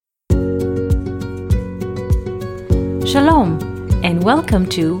Shalom, and welcome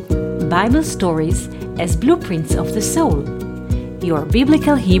to Bible Stories as Blueprints of the Soul, your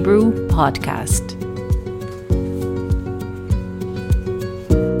Biblical Hebrew podcast.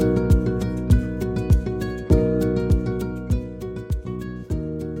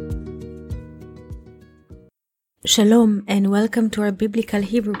 Shalom, and welcome to our Biblical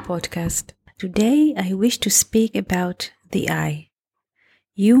Hebrew podcast. Today I wish to speak about the eye.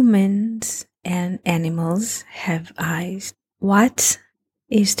 Humans and animals have eyes. What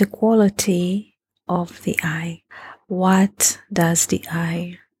is the quality of the eye? What does the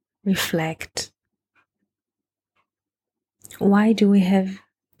eye reflect? Why do we have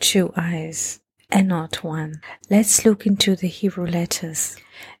two eyes and not one? Let's look into the Hebrew letters.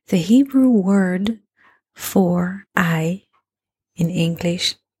 The Hebrew word for eye in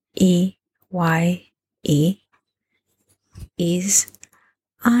English, E-Y-E, is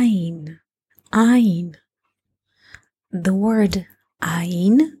Ayin. Ayin. The word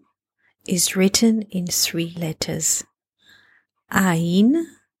Ayin is written in three letters. Ayin,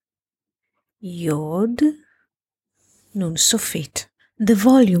 Yod, Nun Sofit. The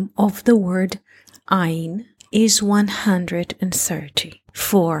volume of the word Ayin is 130.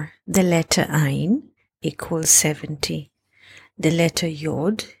 For the letter Ayin equals 70. The letter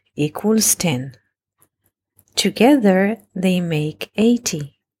Yod equals 10. Together they make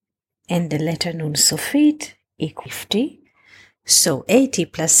 80, and the letter Nun Sofit equals 50. So 80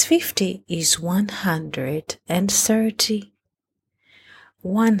 plus 50 is 130.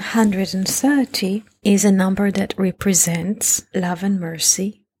 130 is a number that represents love and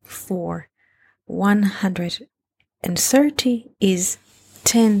mercy. For 130 is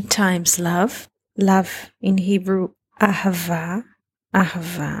 10 times love. Love in Hebrew, ahava.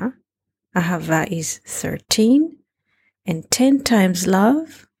 Ahava. Ahava is 13, and 10 times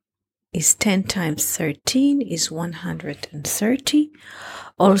love is 10 times 13 is 130.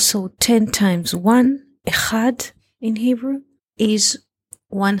 Also 10 times 1, echad in Hebrew, is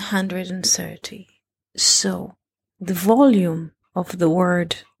 130. So the volume of the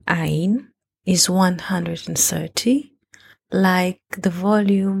word ayin is 130, like the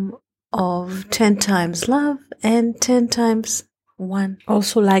volume of 10 times love and 10 times 1.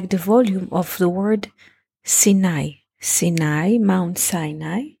 Also like the volume of the word Sinai. Sinai, Mount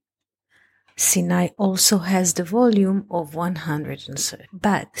Sinai. Sinai also has the volume of 130.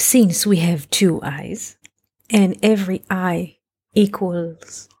 But since we have two eyes, and every eye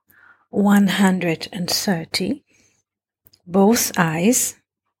equals 130, both eyes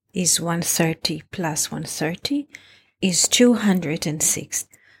is 130 plus 130 is 260.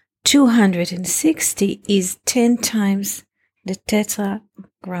 260 is 10 times the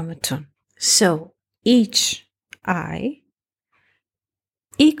tetragrammaton. So each eye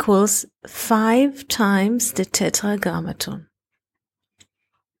equals 5 times the tetragrammaton.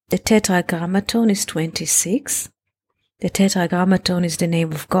 The tetragrammaton is 26. The tetragrammaton is the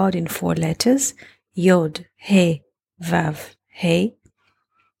name of God in 4 letters, Yod, He, Vav, He.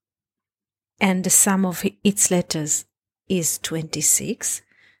 And the sum of its letters is 26.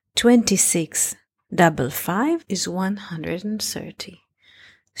 26 double 5 is 130.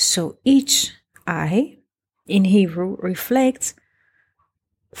 So each eye in Hebrew reflects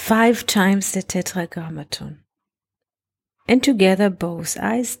 5 times the tetragrammaton. And together both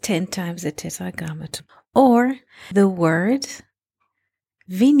eyes 10 times the tetragrammaton. Or the word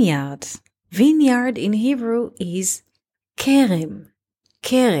vineyard. Vineyard in Hebrew is kerem.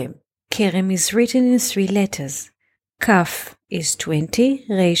 Kerem. Kerem is written in 3 letters. Kaf is 20,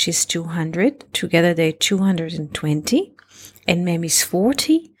 Resh is 200, together they're 220, and Mem is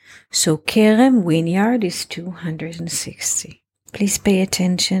 40, so Kerem, vineyard, is 260. Please pay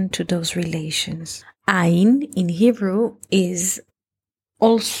attention to those relations. Ayin in Hebrew is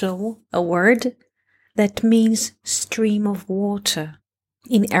also a word that means stream of water.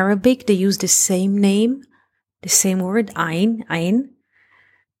 In Arabic they use the same name, the same word, Ayin, Ayin,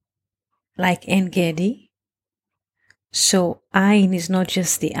 like En-Gedi. So ayin is not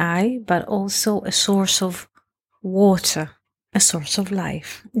just the eye, but also a source of water, a source of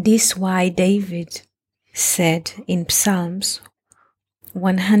life. This is why David said in Psalms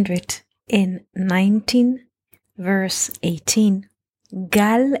 119, verse 18,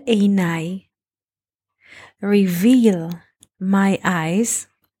 Gal einai, reveal my eyes,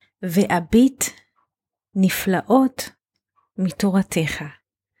 ve'abit niflaot mitoratecha,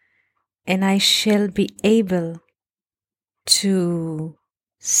 and I shall be able to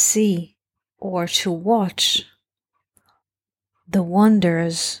see or to watch the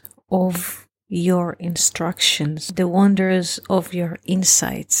wonders of your instructions, the wonders of your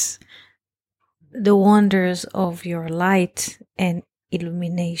insights. the wonders of your light and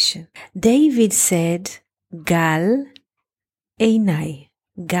illumination. David said, Gal Einai.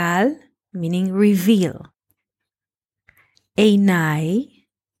 Gal meaning reveal. Einai,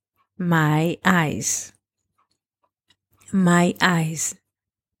 my eyes. My eyes.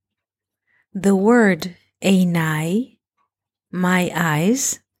 The word Einai, my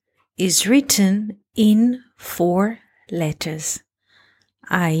eyes, is written in 4 letters.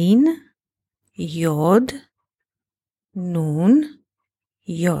 Ain, Yod, Nun,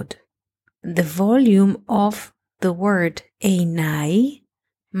 Yod. The volume of the word Einai,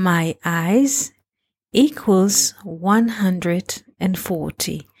 my eyes, equals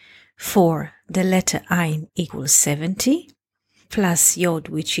 140. For the letter Ain equals 70, plus Yod,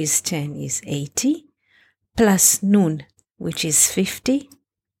 which is 10, is 80, plus Nun, which is 50,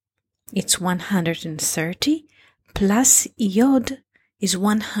 it's 130, plus Yod is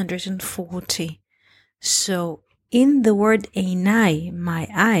 140. So in the word Einai, my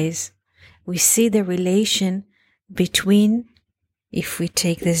eyes, we see the relation between, if we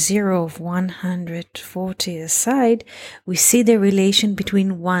take the 0 of 140 aside, we see the relation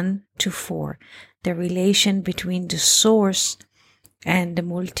between 1 to 4, the relation between the source and the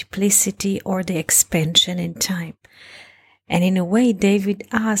multiplicity or the expansion in time. And in a way, David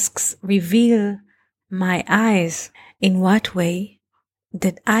asks, reveal my eyes. In what way?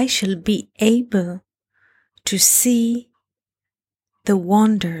 That I shall be able to see the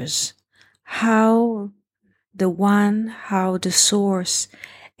wonders, how the source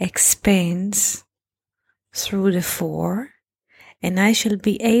expands through the 4, and I shall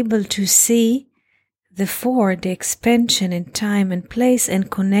be able to see the 4, the expansion in time and place, and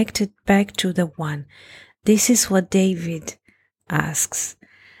connect it back to the 1. This is what David asks,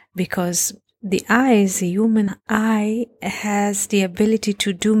 because the eyes, the human eye, has the ability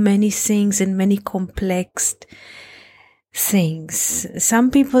to do many things and many complex things.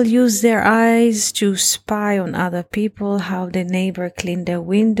 Some people use their eyes to spy on other people, how the neighbor clean their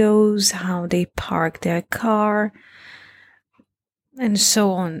windows, how they park their car, and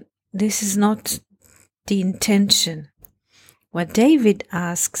so on. This is not the intention. What David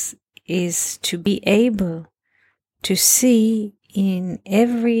asks is to be able to see in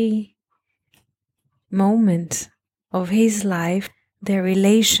every moment of his life the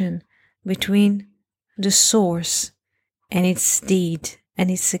relation between the source and its deed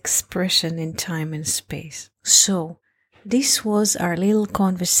and its expression in time and space. So, this was our little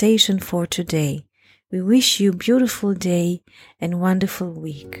conversation for today. We wish you a beautiful day and wonderful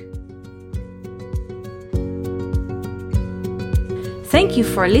week. Thank you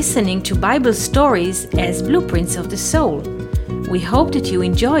for listening to Bible Stories as Blueprints of the Soul. We hope that you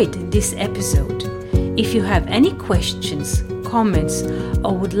enjoyed this episode. If you have any questions, comments,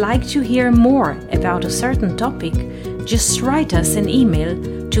 or would like to hear more about a certain topic, just write us an email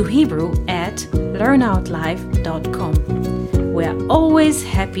to hebrew@learnoutlive.com. We are always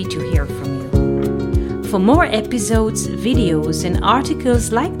happy to hear from you. For more episodes, videos, and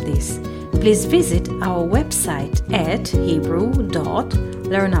articles like this, please visit our website at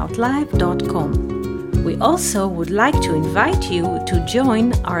hebrew.learnoutlive.com. We also would like to invite you to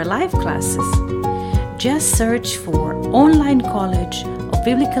join our live classes. Just search for Online College of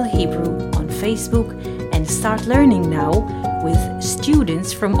Biblical Hebrew on Facebook and start learning now with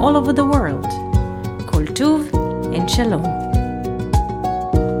students from all over the world. Kol Tuv and Shalom.